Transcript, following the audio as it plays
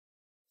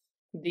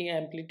the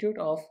amplitude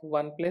of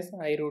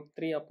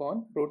 1+i√3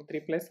 upon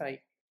 √3+i.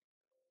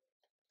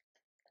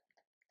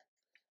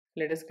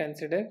 Let us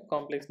consider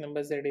complex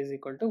number z is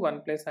equal to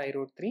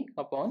 1+i√3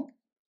 upon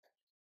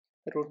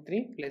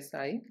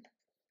 √3+i.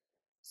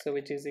 So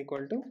which is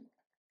equal to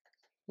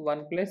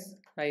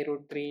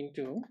 1+i√3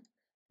 into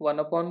 1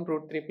 upon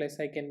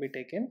 √3+i can be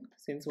taken,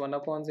 since 1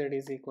 upon z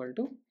is equal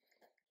to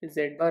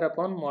z bar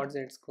upon mod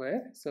z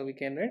square. So we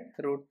can write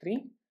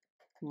 √3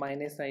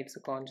 minus I, it's a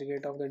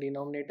conjugate of the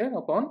denominator,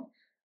 upon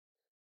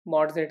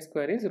mod z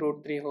square is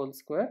 √3 whole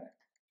square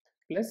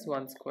plus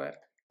 1 square.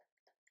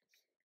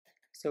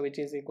 So which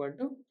is equal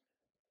to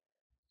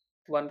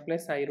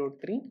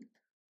 1+i√3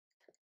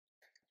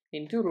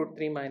 into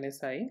 √3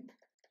 minus I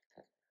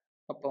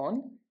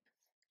upon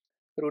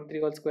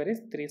 √3 whole square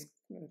is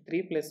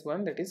 3 plus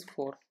 1, that is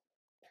 4.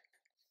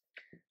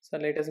 So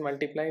let us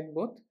multiply it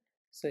both.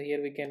 So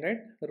here we can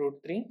write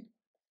 √3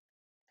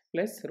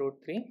 plus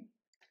 √3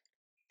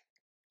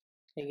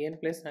 again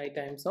plus I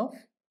times of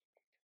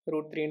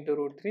 √3 into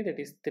 √3, that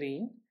is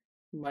 3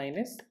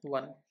 minus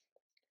 1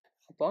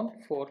 upon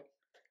 4.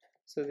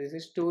 So this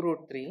is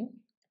 2√3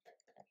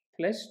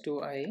 plus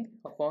 2i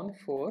upon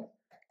 4,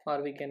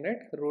 or we can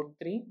write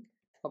 √3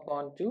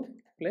 upon 2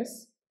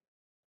 plus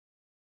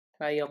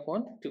I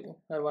upon 2,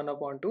 or 1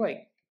 upon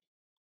 2i.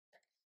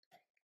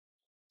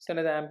 So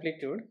now the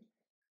amplitude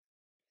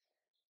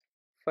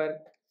for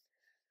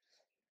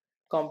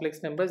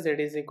complex number z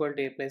is equal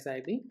to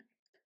a+ib.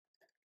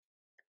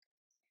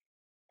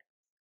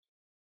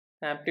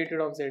 Amplitude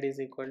of z is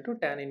equal to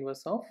tan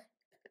inverse of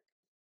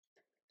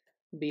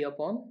b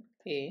upon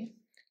a.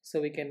 So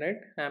we can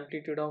write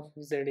amplitude of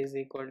z is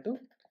equal to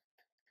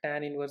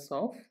tan inverse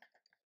of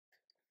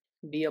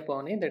b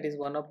upon a, that is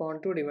 1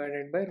 upon 2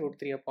 divided by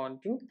 √3 upon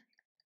 2.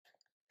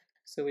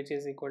 So which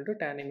is equal to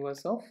tan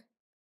inverse of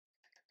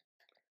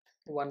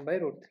 1 by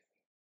 √3.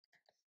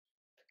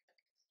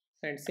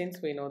 And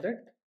since we know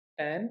that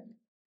tan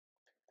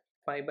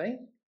pi by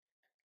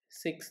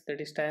 6, that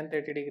is tan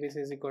 30 degrees,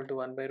 is equal to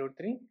 1 by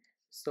 √3.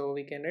 So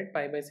we can write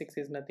pi by 6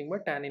 is nothing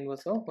but tan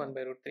inverse of 1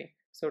 by √3.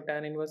 So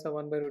tan inverse of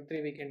 1 by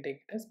 √3 we can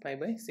take it as pi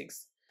by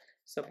 6.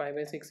 So pi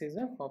by 6 is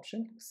the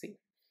option C.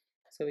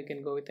 So we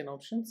can go with an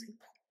option C.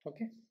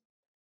 Okay.